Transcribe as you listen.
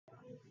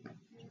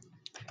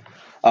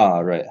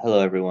All right, hello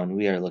everyone.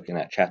 We are looking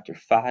at chapter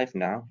 5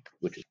 now,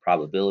 which is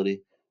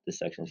probability. This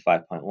section is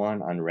 5.1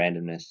 on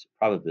randomness,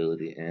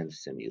 probability, and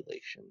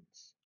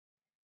simulations.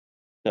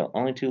 So,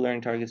 only 2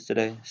 learning targets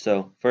today.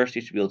 So, first,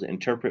 you should be able to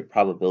interpret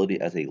probability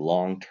as a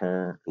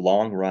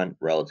long-run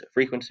relative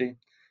frequency,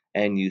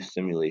 and use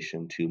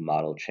simulation to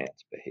model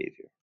chance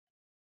behavior.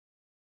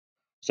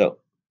 So,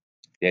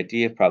 the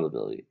idea of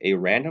probability: a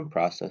random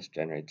process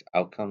generates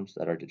outcomes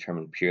that are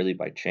determined purely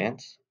by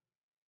chance,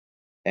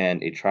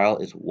 and a trial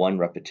is one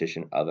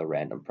repetition of a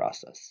random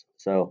process.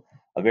 So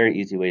a very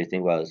easy way to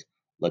think about it is,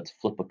 let's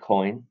flip a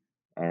coin.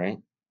 All right.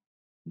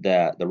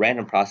 The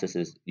random process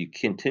is you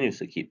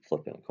continuously keep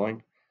flipping a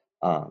coin,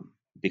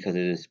 because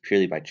it is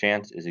purely by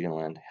chance. Is it going to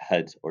land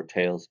heads or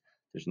tails?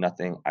 There's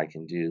nothing I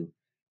can do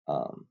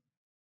um,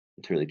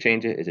 to really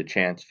change it. It's a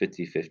chance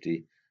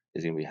 50-50.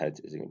 Is it going to be heads?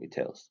 Is it going to be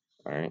tails?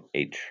 All right.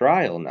 A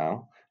trial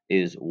now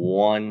is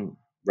one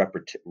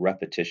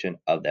repetition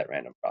of that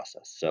random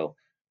process. So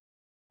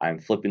I'm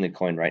flipping the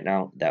coin right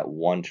now. That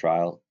one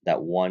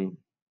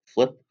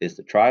flip is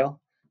the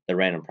trial. The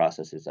random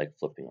process is like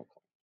flipping a coin.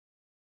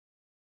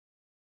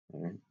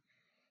 All right.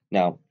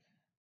 Now,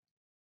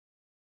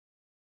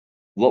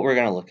 what we're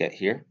going to look at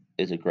here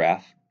is a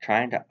graph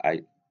trying to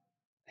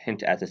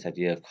hint at this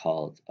idea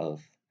of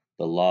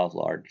the law of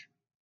large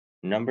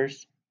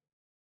numbers.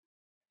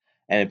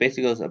 And it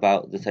basically goes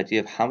about this idea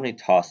of how many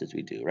tosses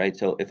we do, right?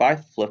 So if I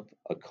flip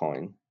a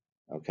coin,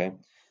 okay,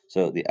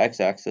 so the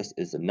x-axis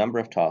is the number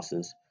of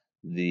tosses,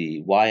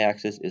 the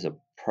y-axis is a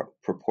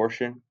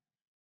proportion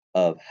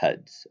of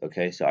heads.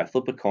 Okay, so I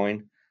flip a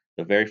coin.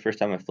 The very first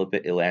time I flip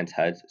it, it lands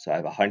heads, so I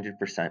have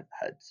 100%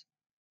 heads.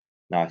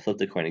 Now I flip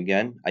the coin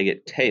again, I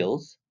get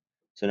tails,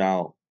 so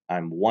now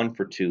I'm 1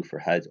 for 2 for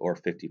heads, or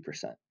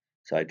 50%.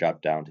 So I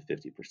drop down to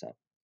 50%.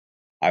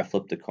 I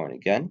flip the coin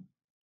again,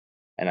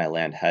 and I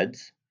land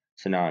heads,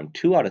 so now I'm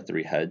 2 out of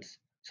 3 heads,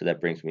 so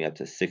that brings me up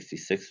to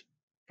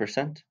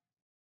 66%.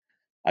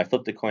 I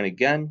flip the coin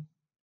again,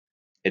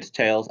 it's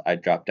tails, I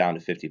drop down to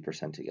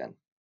 50% again.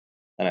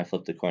 Then I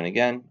flip the coin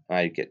again, and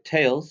I get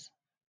tails,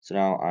 so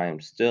now I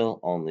am still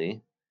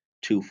only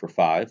 2 for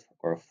 5,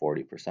 or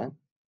 40%.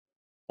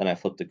 Then I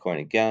flip the coin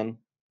again,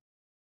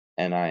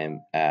 and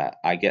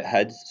I get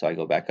heads, so I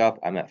go back up.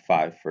 I'm at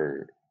 3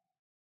 for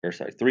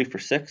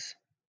 6,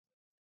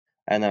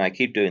 and then I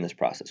keep doing this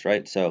process,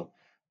 right? So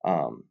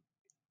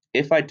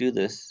if I do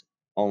this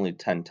only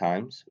 10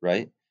 times,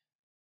 right,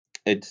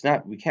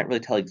 we can't really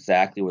tell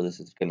exactly where this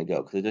is going to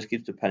go, because it just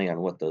keeps depending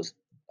on what those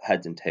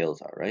heads and tails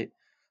are, right?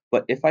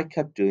 But if I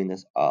kept doing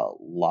this a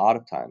lot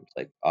of times,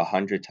 like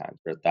 100 times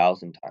or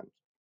 1,000 times,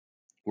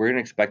 we're going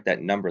to expect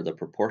that number, the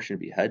proportion to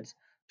be heads,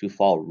 to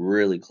fall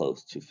really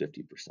close to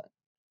 50%.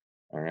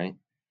 All right.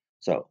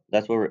 So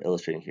that's what we're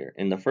illustrating here.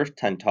 In the first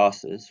 10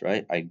 tosses,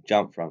 right, I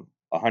jump from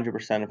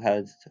 100% of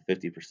heads to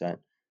 50% to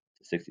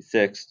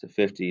 66 to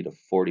 50 to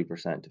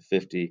 40% to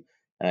 50,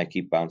 and I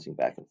keep bouncing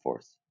back and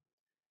forth.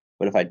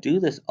 But if I do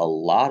this a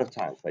lot of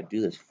times, if I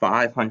do this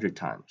 500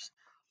 times,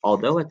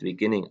 although at the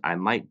beginning I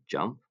might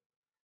jump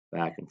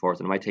back and forth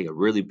and I might take a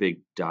really big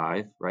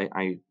dive, right,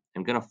 I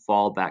am going to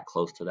fall back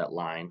close to that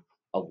line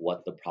of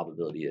what the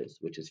probability is,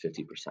 which is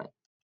 50%.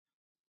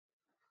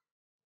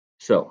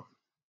 So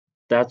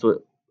that's what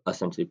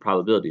essentially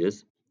probability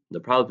is.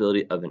 The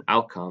probability of an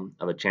outcome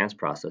of a chance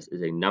process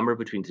is a number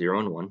between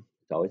 0 and 1.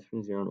 It's always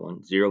between 0 and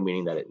 1. 0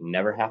 meaning that it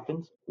never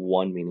happens,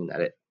 1 meaning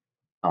that it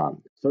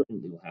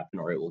certainly will happen,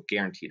 or it will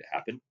guarantee to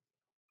happen.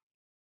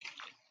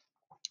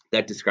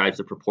 That describes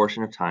the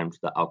proportion of times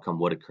the outcome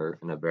would occur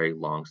in a very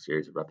long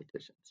series of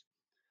repetitions.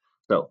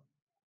 So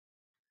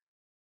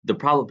the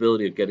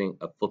probability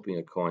of flipping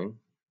a coin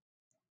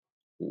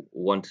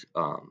once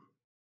out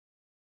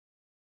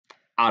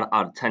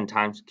of 10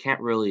 times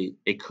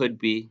it could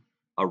be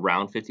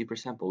around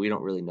 50%, but we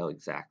don't really know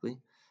exactly.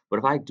 But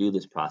if I do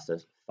this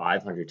process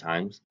 500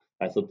 times,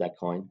 I flip that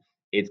coin,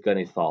 it's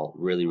going to fall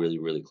really, really,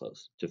 really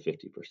close to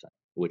 50%,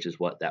 which is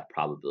what that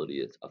probability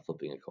is of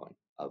flipping a coin.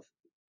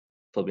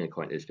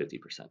 Is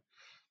 50%.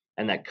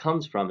 And that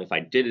comes from, if I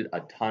did it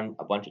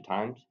a bunch of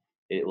times,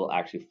 it will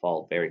actually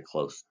fall very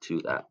close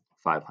to that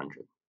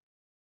 500.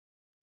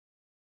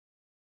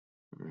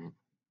 All right.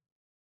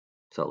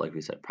 So like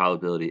we said,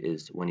 probability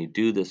is when you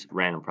do this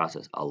random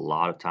process a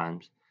lot of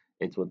times,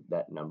 it's what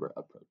that number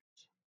approaches.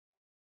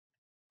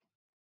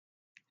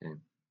 Okay.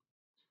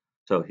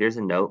 So here's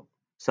a note.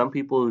 Some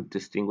people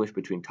distinguish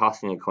between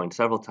tossing a coin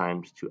several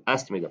times to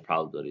estimate the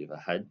probability of a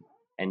head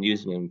and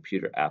using a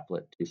computer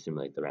applet to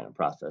simulate the random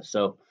process.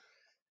 So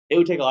it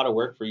would take a lot of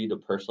work for you to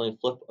personally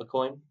flip a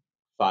coin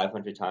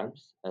 500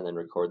 times and then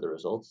record the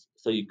results.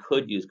 So you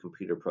could use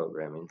computer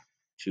programming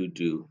to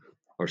do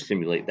or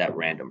simulate that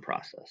random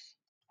process.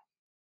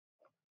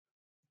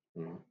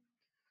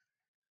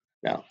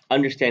 Now,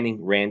 understanding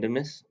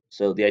randomness.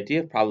 So the idea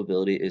of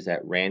probability is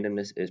that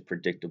randomness is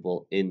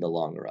predictable in the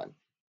long run.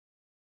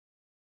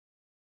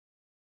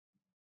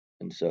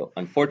 And so,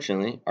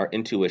 unfortunately, our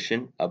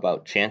intuition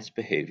about chance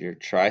behavior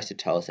tries to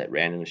tell us that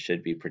randomness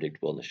should be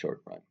predictable in the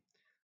short run.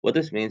 What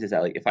this means is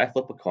that, like, if I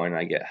flip a coin and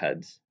I get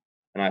heads,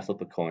 and I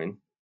flip a coin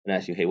and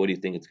ask you, hey, what do you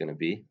think it's going to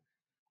be?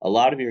 A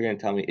lot of you are going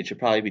to tell me it should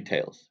probably be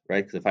tails,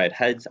 right? Because if I had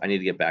heads, I need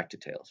to get back to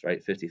tails,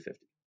 right? 50-50.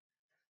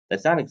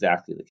 That's not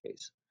exactly the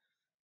case.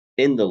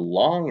 In the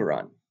long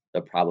run,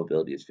 the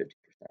probability is 50%.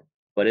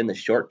 But in the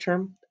short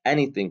term,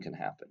 anything can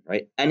happen,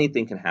 right?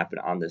 Anything can happen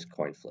on this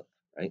coin flip,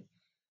 right?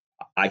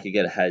 I could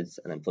get a heads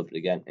and then flip it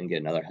again and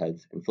get another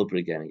heads and flip it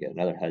again and get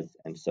another heads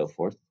and so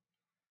forth,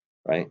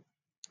 right?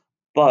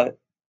 But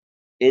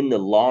in the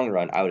long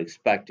run, I would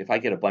expect if I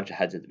get a bunch of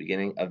heads at the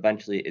beginning,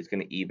 eventually it's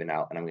going to even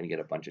out and I'm going to get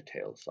a bunch of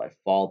tails. So I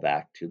fall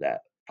back to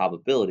that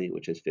probability,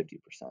 which is 50%.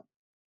 All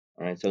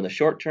right. So in the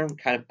short term,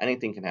 kind of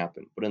anything can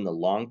happen. But in the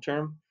long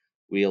term,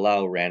 we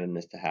allow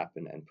randomness to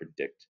happen and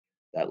predict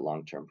that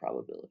long-term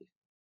probability.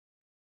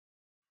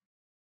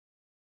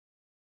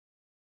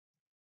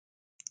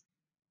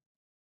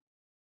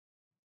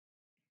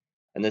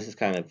 And this is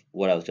kind of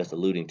what I was just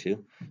alluding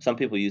to. Some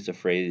people use the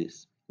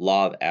phrase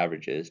law of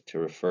averages to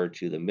refer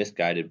to the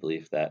misguided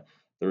belief that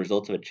the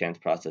results of a chance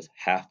process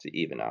have to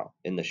even out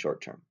in the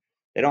short term.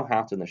 They don't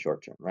have to in the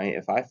short term, right?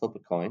 If I flip a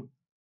coin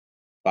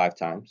 5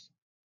 times,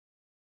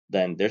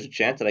 then there's a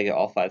chance that I get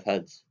all 5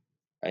 heads,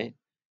 right?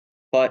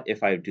 But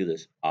if I do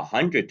this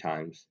 100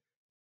 times,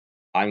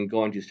 I'm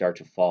going to start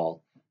to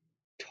fall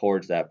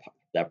towards that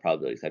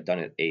probability because I've done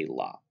it a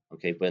lot.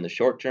 Okay, but in the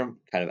short term,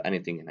 kind of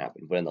anything can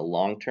happen. But in the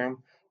long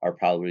term, our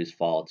probabilities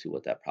fall to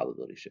what that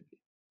probability should be.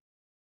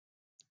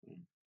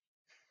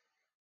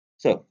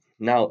 So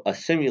now a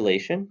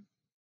simulation.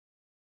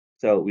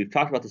 So we've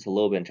talked about this a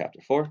little bit in chapter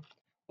 4,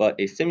 but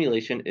a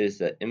simulation is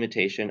the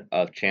imitation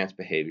of chance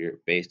behavior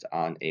based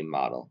on a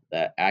model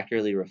that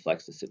accurately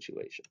reflects the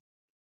situation.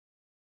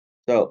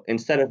 So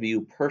instead of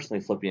you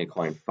personally flipping a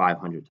coin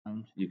 500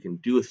 times, you can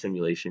do a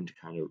simulation to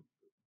kind of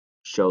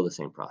show the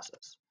same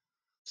process.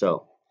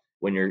 So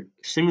when you're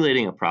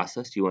simulating a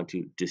process, you want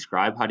to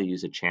describe how to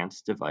use a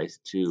chance device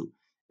to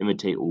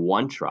imitate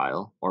one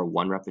trial or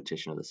one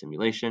repetition of the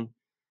simulation,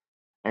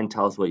 and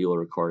tell us what you will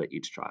record at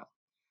each trial.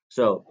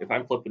 So if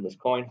I'm flipping this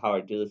coin, how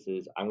I do this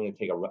is I'm going to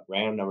take a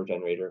random number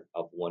generator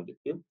of 1 to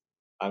 2.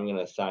 I'm going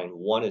to assign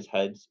 1 as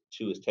heads,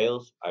 2 as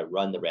tails. I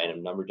run the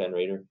random number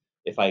generator.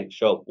 If I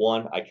show up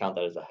 1, I count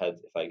that as a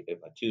heads. If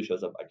a 2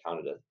 shows up, I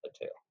count it as a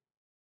tail.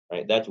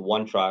 Right? That's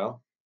one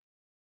trial.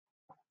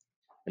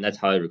 And that's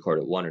how I record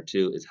it. 1 or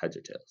 2 is heads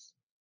or tails.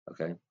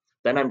 Okay.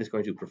 Then I'm just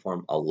going to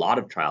perform a lot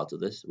of trials of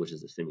this, which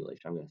is a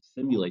simulation. I'm going to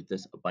simulate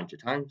this a bunch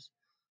of times.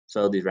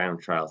 So these random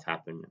trials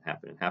happen and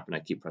happen and happen. I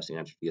keep pressing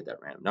enter to get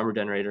that random number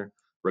generator,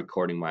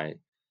 recording my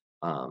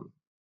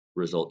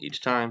result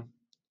each time.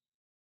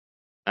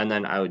 And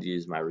then I would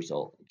use my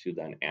result to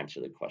then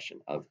answer the question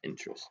of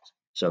interest.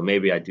 So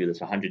maybe I do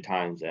this 100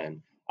 times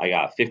and I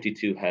got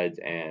 52 heads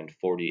and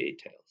 48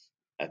 tails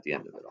at the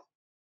end of it all.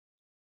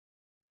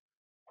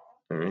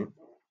 All right.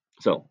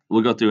 So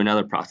we'll go through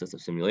another process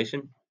of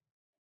simulation.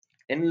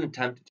 In an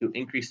attempt to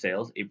increase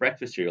sales, a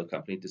breakfast cereal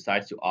company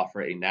decides to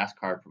offer a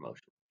NASCAR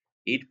promotion.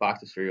 Each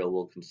box of cereal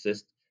will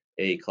consist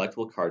a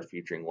collectible card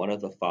featuring one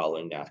of the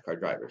following NASCAR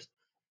drivers: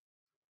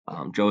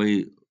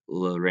 Joey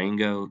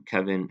Larango,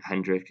 Kevin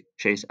Hendrick,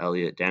 Chase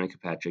Elliott,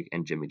 Danica Patrick,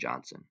 and Jimmy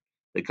Johnson.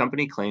 The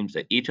company claims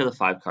that each of the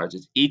 5 cards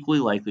is equally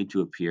likely to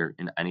appear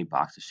in any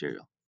box of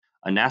cereal.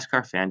 A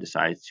NASCAR fan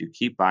decides to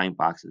keep buying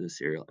boxes of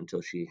cereal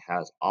until she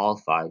has all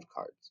 5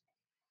 cards.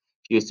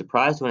 She is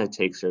surprised when it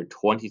takes her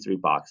 23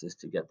 boxes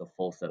to get the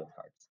full set of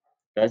cards.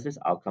 Does this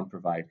outcome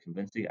provide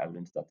convincing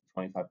evidence that the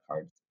 25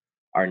 cards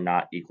are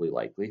not equally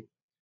likely?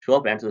 To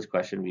help answer this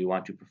question, we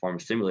want to perform a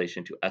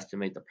simulation to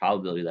estimate the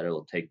probability that it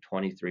will take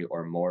 23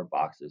 or more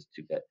boxes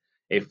to get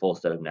a full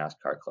set of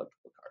NASCAR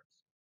collectible cards.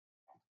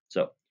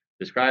 So,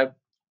 describe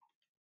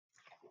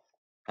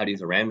how to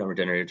use a random number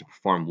generator to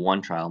perform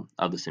one trial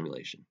of the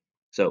simulation.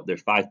 So,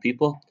 there's 5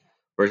 people.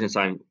 We're going to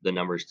assign the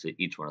numbers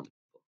to each one of the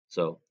people.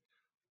 So,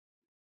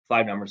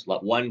 5 numbers.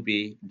 Let 1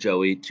 be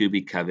Joey, 2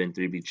 be Kevin,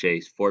 3 be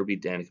Chase, 4 be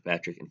Danica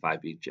Patrick, and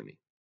 5 be Jimmy.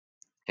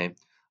 Okay.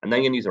 I'm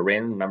then going to use a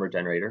random number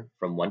generator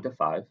from 1 to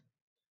 5,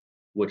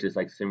 which is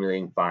like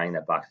simulating buying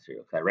that box of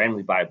cereal. I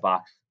randomly buy a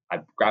box.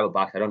 I grab a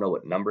box. I don't know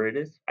what number it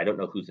is. I don't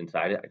know who's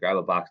inside it. I grab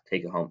a box,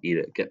 take it home, eat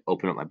it,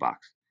 open up my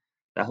box.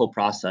 That whole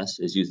process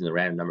is using the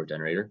random number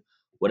generator.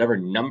 Whatever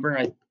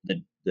number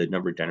the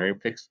number generator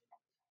picks,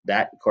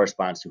 that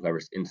corresponds to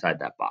whoever's inside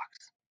that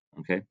box.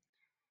 Okay.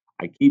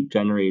 I keep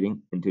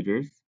generating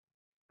integers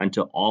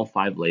until all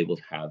 5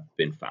 labels have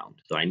been found.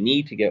 So I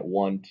need to get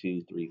 1,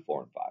 2, 3,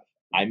 4, and 5.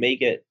 I may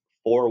get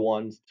 4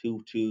 1s,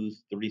 2 2s,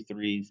 3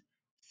 3s,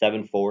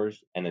 7 4s,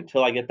 and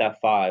until I get that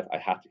 5, I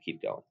have to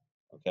keep going.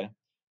 Okay,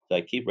 so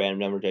I keep random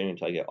number generating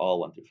until I get all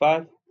 1 through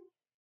 5,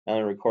 and I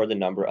record the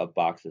number of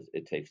boxes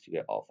it takes to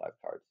get all 5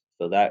 cards.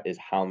 So that is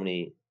how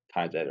many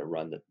times I had to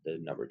run the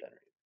number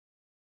generator.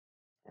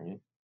 All right.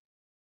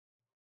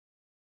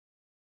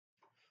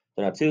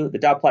 So now 2, the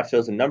dot plot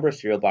shows the number of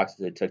cereal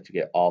boxes it took to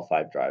get all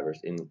 5 drivers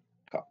in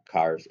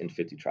cars in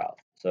 50 trials.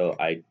 So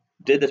I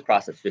did this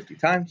process 50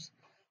 times.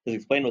 Let's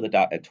explain what the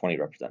dot at 20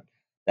 represents.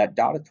 That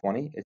dot at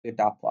 20 is a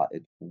dot plot.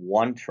 It's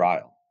one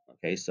trial.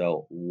 Okay,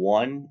 so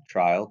one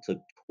trial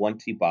took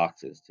 20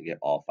 boxes to get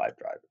all 5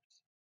 drivers.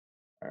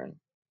 All right.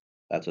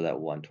 That's what that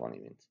 120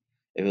 means.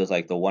 If it was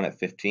like the one at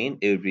 15,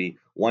 it would be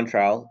one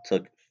trial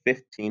took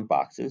 15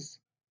 boxes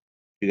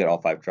to get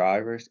all 5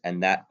 drivers,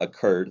 and that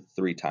occurred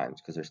 3 times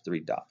because there's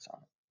 3 dots on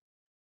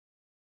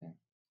it. Okay.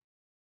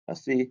 Now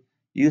C,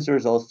 use the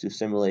results to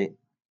simulate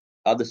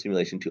of the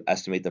simulation to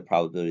estimate the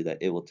probability that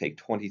it will take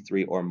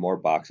 23 or more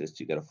boxes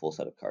to get a full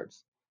set of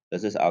cards.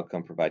 Does this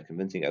outcome provide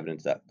convincing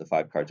evidence that the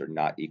 5 cards are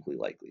not equally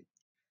likely?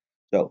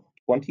 So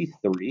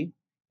 23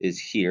 is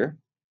here.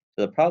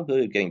 So the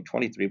probability of getting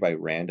 23 by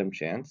random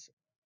chance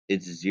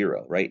is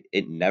 0, right?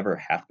 It never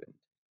happened,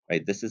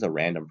 right? This is a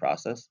random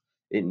process.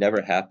 It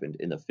never happened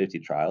in the 50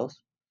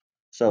 trials.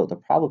 So the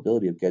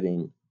probability of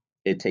getting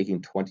it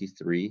taking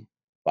 23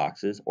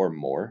 boxes or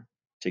more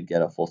to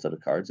get a full set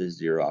of cards is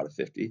 0 out of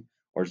 50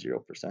 or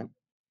 0%.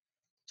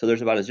 So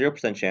there's about a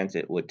 0% chance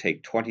it would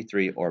take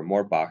 23 or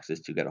more boxes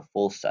to get a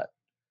full set.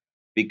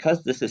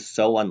 Because this is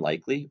so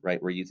unlikely,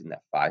 right, we're using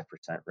that 5%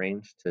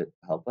 range to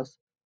help us.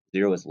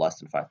 0 is less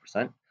than 5%.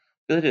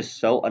 Because it is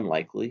so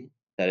unlikely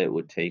that it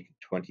would take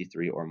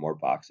 23 or more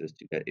boxes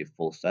to get a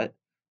full set,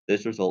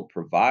 this result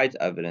provides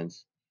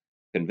evidence,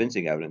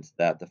 convincing evidence,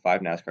 that the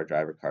 5 NASCAR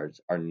driver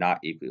cards are not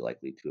equally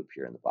likely to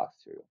appear in the box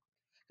serial.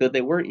 So if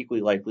they were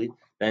equally likely,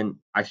 then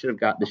this should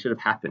have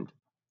happened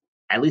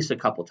at least a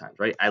couple times,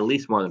 right? At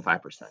least more than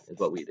 5% is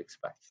what we'd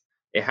expect.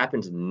 It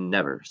happens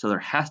never. So there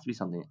has to be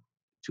something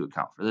to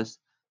account for this.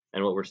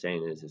 And what we're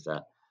saying is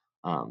that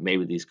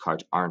maybe these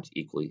cards aren't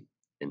equally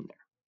in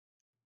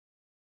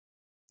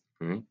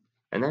there.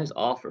 And that is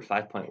all for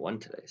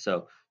 5.1 today.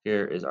 So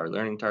here is our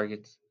learning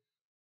targets.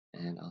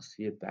 And I'll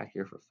see you back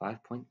here for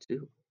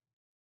 5.2.